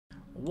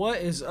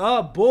What is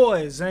up,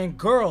 boys and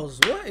girls?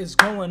 What is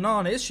going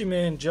on? It's your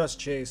man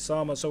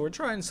JustJaySama. So we're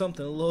trying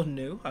something a little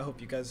new. I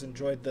hope you guys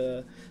enjoyed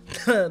the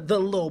the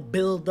little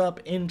build-up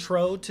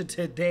intro to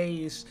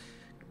today's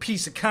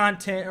piece of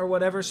content or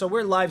whatever. So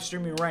we're live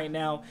streaming right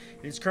now.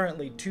 It's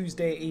currently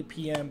Tuesday, 8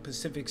 p.m.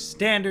 Pacific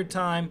Standard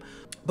Time.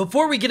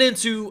 Before we get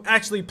into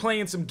actually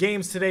playing some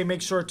games today,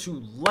 make sure to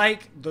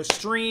like the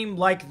stream,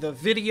 like the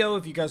video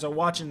if you guys are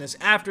watching this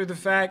after the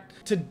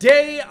fact.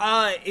 Today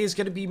is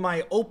going to be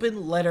my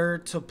open letter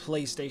to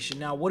PlayStation.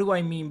 Now, what do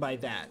I mean by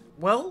that?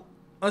 Well,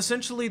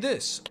 essentially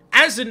this.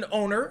 As an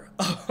owner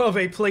of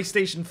a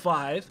PlayStation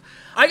 5,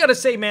 I gotta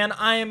say, man,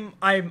 I'm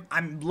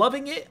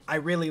loving it. I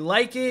really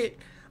like it.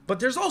 But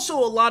there's also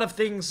a lot of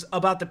things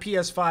about the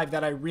PS5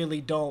 that I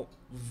really don't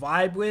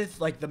vibe with.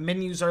 Like, the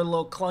menus are a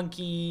little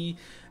clunky.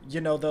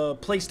 You know, the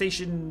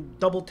PlayStation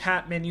double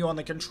tap menu on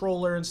the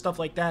controller and stuff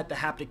like that. The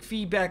haptic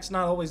feedback's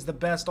not always the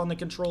best on the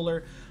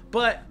controller.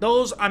 But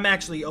those I'm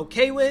actually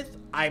okay with.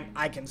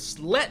 I can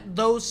let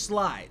those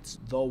slides.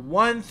 The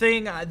one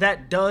thing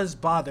that does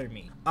bother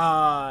me,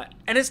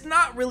 and it's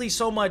not really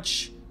so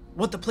much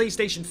what the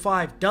PlayStation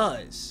 5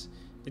 does.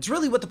 It's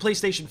really what the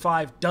PlayStation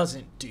 5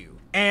 doesn't do.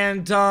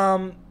 And,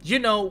 you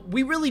know,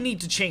 we really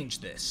need to change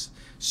this.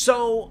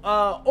 So,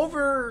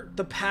 over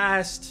the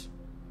past,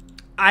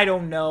 I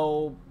don't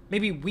know,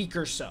 maybe week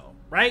or so,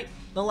 right?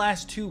 The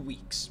last 2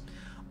 weeks,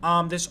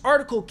 this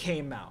article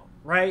came out,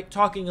 right?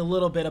 Talking a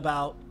little bit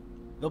about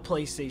the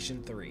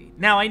PlayStation 3.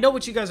 Now, I know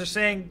what you guys are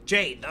saying.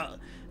 Jay,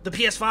 the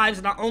PS5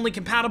 is not only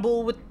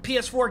compatible with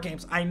PS4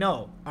 games. I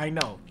know.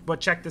 But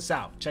check this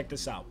out.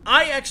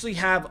 I actually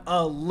have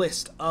a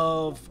list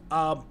of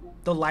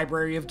the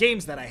library of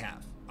games that I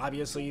have.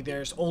 Obviously,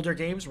 there's older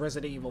games,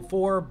 Resident Evil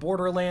 4,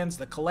 Borderlands,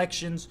 the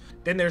collections.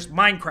 Then there's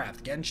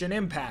Minecraft, Genshin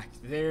Impact.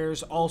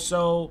 There's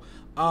also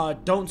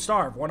Don't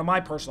Starve, one of my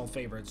personal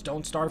favorites,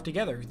 Don't Starve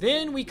Together.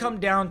 Then we come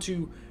down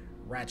to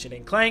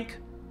Ratchet & Clank,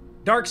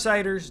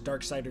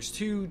 Darksiders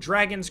 2,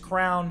 Dragon's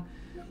Crown.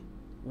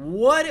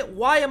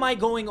 Why am I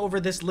going over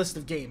this list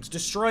of games?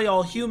 Destroy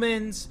All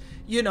Humans,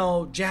 you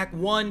know, Jak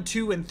 1,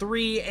 2, and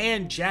 3,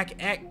 and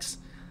Jak X.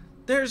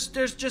 There's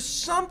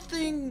just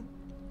something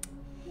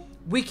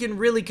we can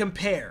really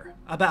compare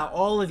about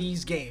all of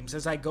these games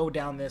as I go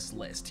down this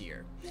list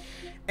here.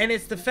 And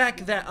it's the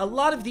fact that a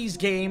lot of these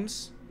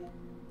games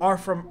are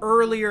from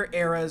earlier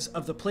eras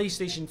of the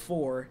PlayStation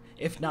 4,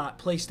 if not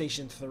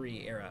PlayStation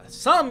 3 era.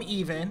 Some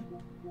even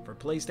for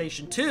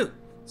PlayStation 2.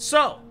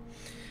 So,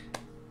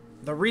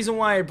 the reason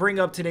why I bring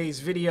up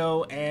today's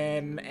video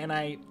and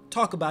I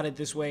talk about it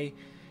this way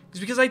is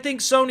because I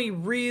think Sony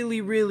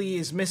really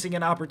is missing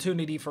an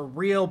opportunity for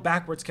real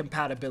backwards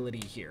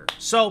compatibility here.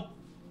 So,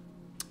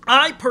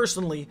 I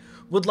personally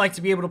would like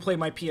to be able to play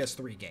my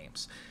PS3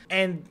 games.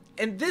 And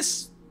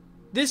this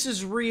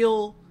is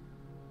real.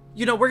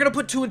 You know, we're going to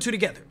put 2 and 2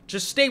 together.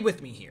 Just stay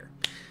with me here.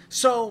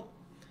 So,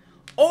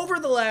 over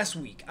the last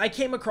week, I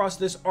came across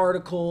this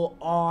article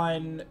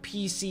on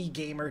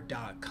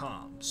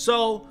PCGamer.com.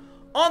 So,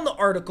 on the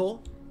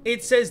article,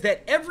 it says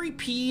that every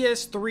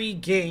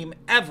PS3 game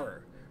ever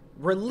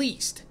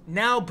released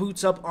now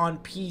boots up on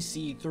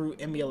PC through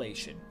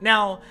emulation.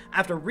 Now,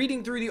 after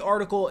reading through the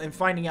article and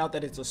finding out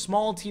that it's a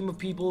small team of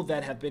people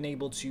that have been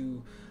able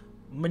to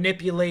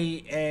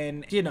manipulate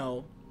and, you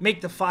know,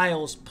 make the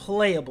files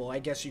playable, I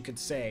guess you could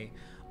say,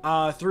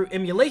 through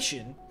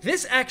emulation,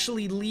 this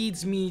actually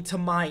leads me to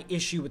my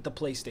issue with the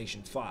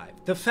PlayStation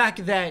 5. The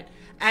fact that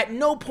at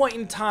no point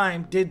in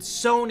time did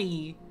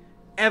Sony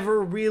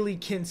ever really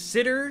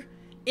consider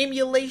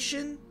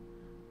emulation,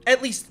 at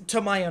least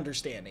to my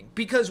understanding.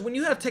 Because when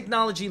you have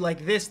technology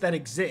like this that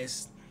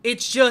exists,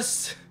 it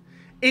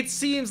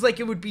seems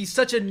like it would be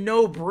such a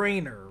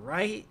no-brainer,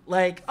 right?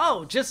 Like,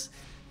 oh, just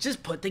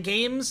put the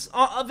games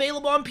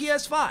available on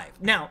PS5.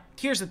 Now,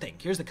 here's the thing.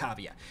 Here's the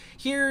caveat.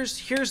 Here's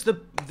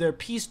the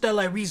piece de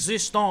la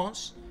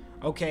resistance,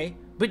 okay?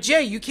 But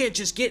Jay, you can't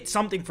just get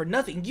something for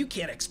nothing. You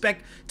can't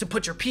expect to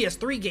put your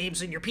PS3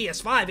 games in your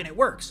PS5 and it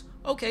works.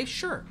 Okay,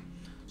 sure.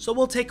 So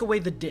we'll take away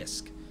the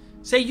disc.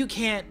 Say you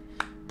can't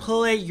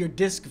play your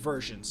disc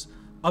versions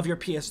of your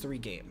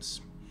PS3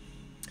 games.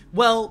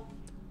 Well,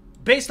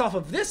 based off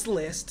of this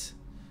list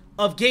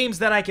of games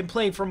that I can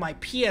play from my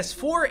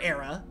PS4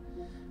 era,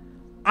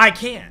 I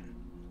can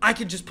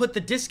just put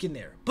the disc in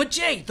there. But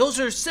Jay, those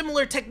are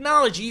similar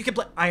technology. You can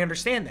play. I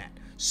understand that.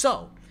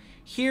 So,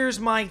 here's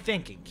my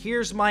thinking.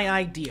 Here's my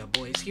idea,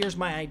 boys. Here's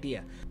my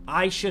idea.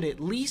 I should at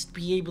least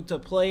be able to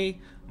play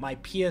my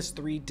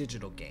PS3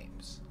 digital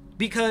games.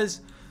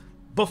 Because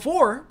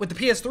before, with the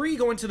PS3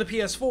 going to the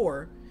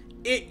PS4,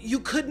 you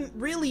couldn't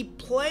really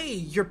play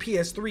your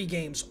PS3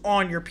 games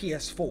on your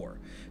PS4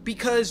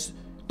 because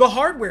the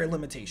hardware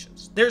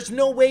limitations. There's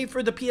no way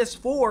for the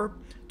PS4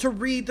 to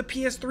read the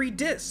PS3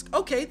 disc.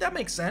 Okay, that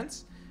makes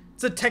sense.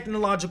 It's a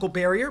technological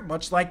barrier,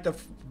 much like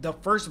the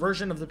first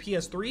version of the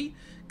PS3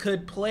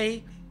 could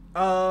play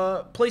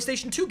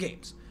PlayStation 2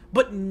 games,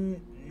 but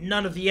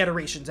none of the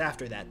iterations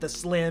after that. The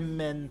Slim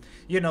and,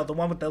 you know, the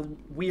one with the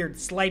weird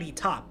slidey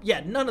top.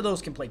 Yeah, none of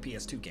those can play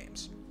PS2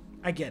 games.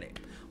 I get it.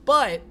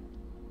 But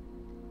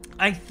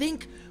I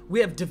think we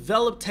have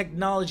developed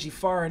technology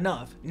far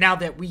enough now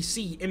that we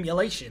see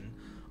emulation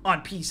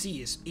on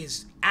PC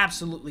is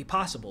absolutely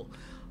possible.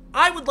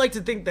 I would like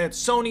to think that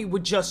Sony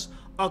would just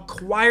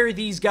acquire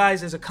these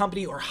guys as a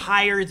company or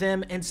hire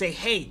them and say,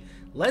 hey,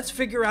 let's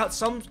figure out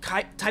some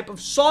type of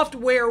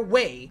software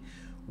way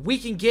we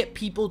can get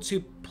people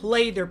to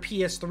play their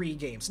PS3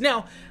 games.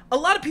 Now, a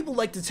lot of people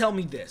like to tell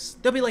me this.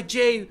 They'll be like,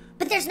 Jay,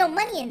 but there's no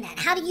money in that.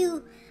 How do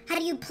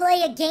you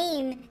play a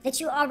game that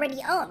you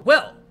already own?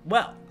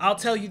 Well, I'll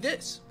tell you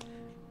this.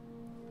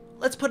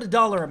 Let's put a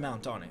dollar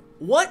amount on it.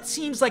 What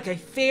seems like a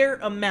fair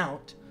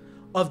amount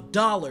of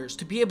dollars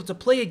to be able to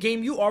play a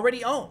game you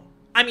already own?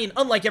 I mean,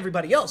 unlike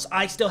everybody else,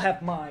 I still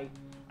have I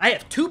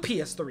have 2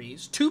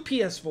 PS3s, 2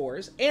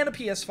 PS4s, and a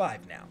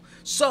PS5 now.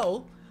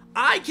 So,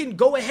 I can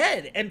go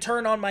ahead and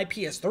turn on my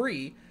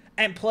PS3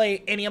 and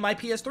play any of my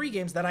PS3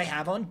 games that I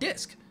have on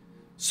disc.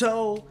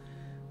 So,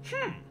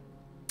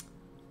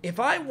 if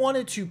I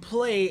wanted to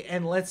play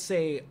and, let's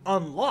say,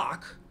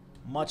 unlock,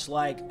 much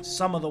like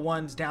some of the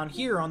ones down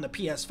here on the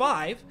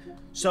PS5,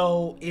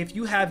 so if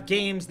you have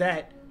games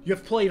that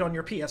you've played on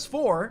your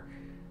PS4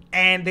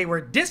 and they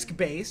were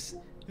disc-based,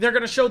 they're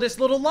going to show this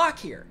little lock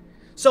here.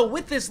 So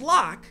with this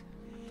lock,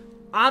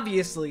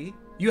 obviously,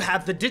 you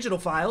have the digital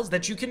files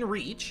that you can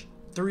reach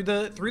through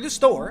the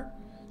store.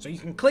 So you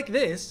can click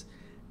this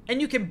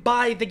and you can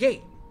buy the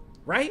game,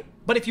 right?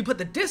 But if you put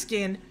the disc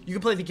in, you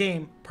can play the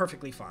game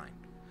perfectly fine.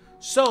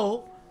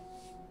 So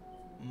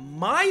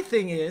my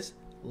thing is,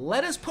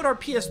 let us put our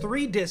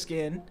PS3 disc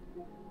in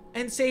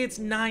and say it's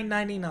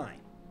 $9.99.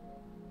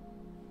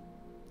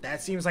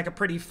 That seems like a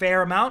pretty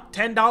fair amount.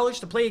 $10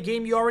 to play a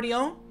game you already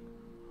own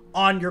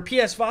on your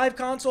PS5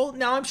 console.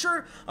 Now, I'm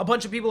sure a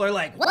bunch of people are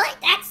like, what?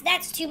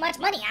 That's too much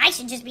money. I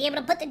should just be able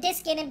to put the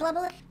disc in and blah,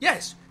 blah, blah.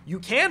 Yes, you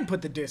can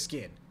put the disc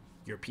in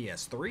your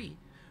PS3,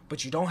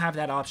 but you don't have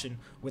that option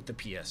with the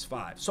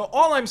PS5. So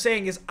all I'm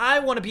saying is I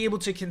want to be able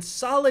to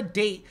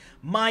consolidate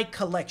my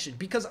collection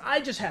because I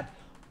just have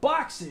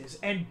boxes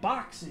and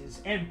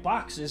boxes and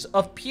boxes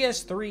of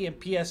PS3 and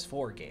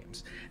PS4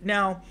 games.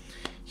 Now,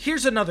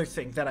 here's another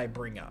thing that I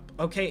bring up,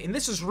 okay? And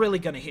this is really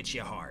going to hit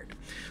you hard.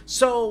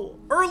 So,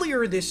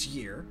 earlier this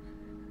year,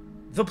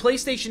 the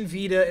PlayStation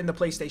Vita and the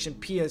PlayStation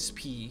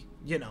PSP,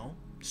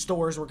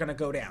 stores were going to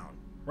go down,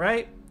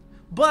 right?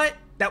 But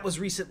that was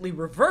recently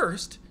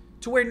reversed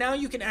to where now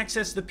you can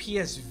access the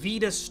PS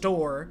Vita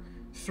store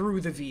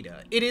through the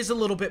Vita. It is a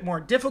little bit more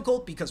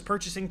difficult because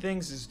purchasing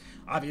things is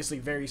obviously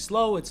very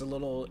slow. It's a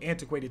little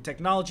antiquated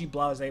technology,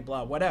 blah, blah,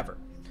 blah, whatever.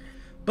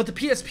 But the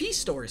PSP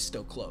store is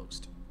still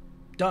closed.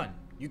 Done.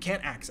 You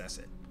can't access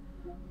it.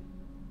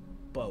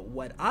 But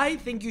what I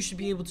think you should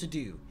be able to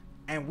do,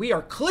 and we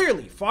are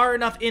clearly far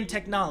enough in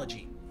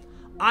technology,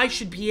 I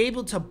should be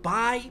able to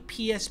buy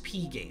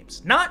PSP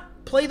games.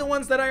 Not play the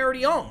ones that I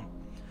already own,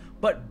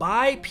 but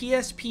buy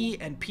PSP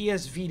and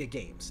PS Vita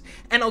games.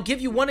 And I'll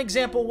give you one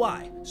example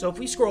why. So if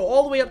we scroll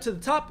all the way up to the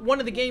top, one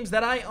of the games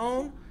that I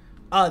own,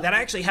 that I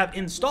actually have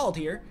installed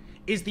here,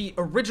 is the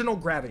original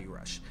Gravity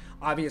Rush.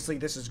 Obviously,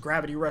 this is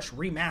Gravity Rush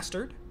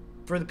Remastered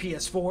for the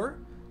PS4,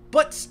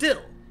 but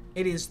still,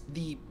 it is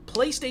the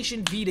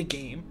PlayStation Vita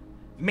game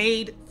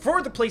made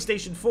for the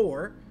PlayStation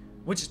 4,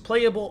 which is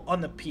playable on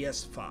the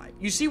PS5.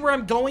 You see where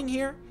I'm going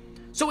here?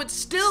 So it's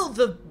still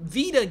the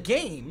Vita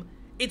game.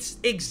 It's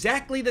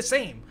exactly the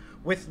same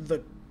with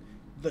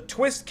the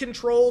twist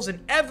controls,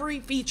 and every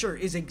feature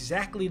is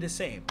exactly the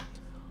same.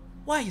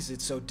 Why is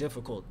it so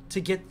difficult to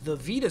get the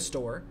Vita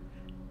store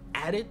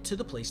added to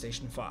the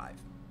PlayStation 5?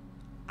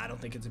 I don't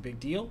think it's a big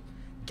deal.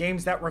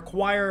 Games that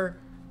require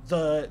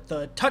the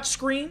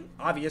touchscreen,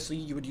 obviously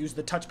you would use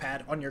the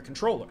touchpad on your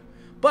controller.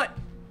 But,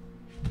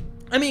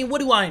 I mean, what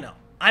do I know?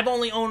 I've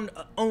only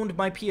owned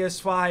my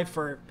PS5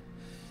 for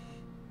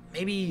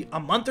maybe a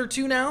month or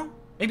two now.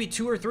 Maybe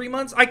 2 or 3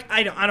 months.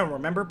 I don't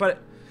remember,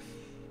 but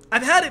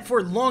I've had it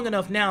for long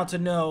enough now to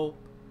know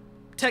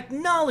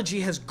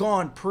technology has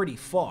gone pretty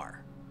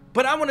far.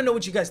 But I want to know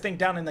what you guys think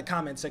down in the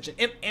comment section.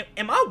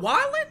 Am I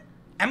wildin'?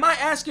 Am I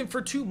asking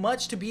for too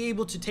much to be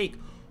able to take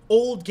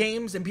old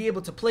games and be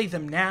able to play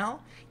them now,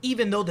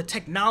 even though the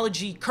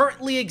technology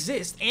currently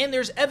exists and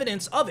there's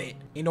evidence of it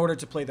in order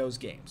to play those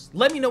games?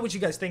 Let me know what you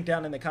guys think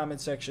down in the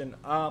comment section.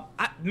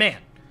 Man,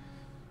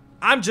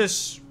 I'm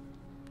just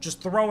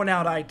throwing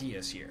out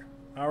ideas here.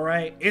 All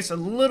right, it's a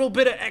little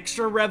bit of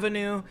extra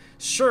revenue.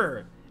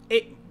 Sure,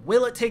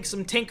 will it take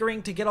some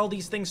tinkering to get all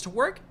these things to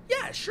work?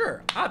 Yeah,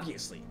 sure,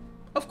 obviously.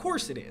 Of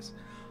course it is.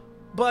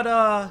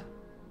 But,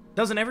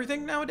 doesn't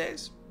everything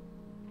nowadays?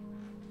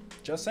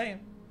 Just saying.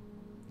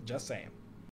 Just saying.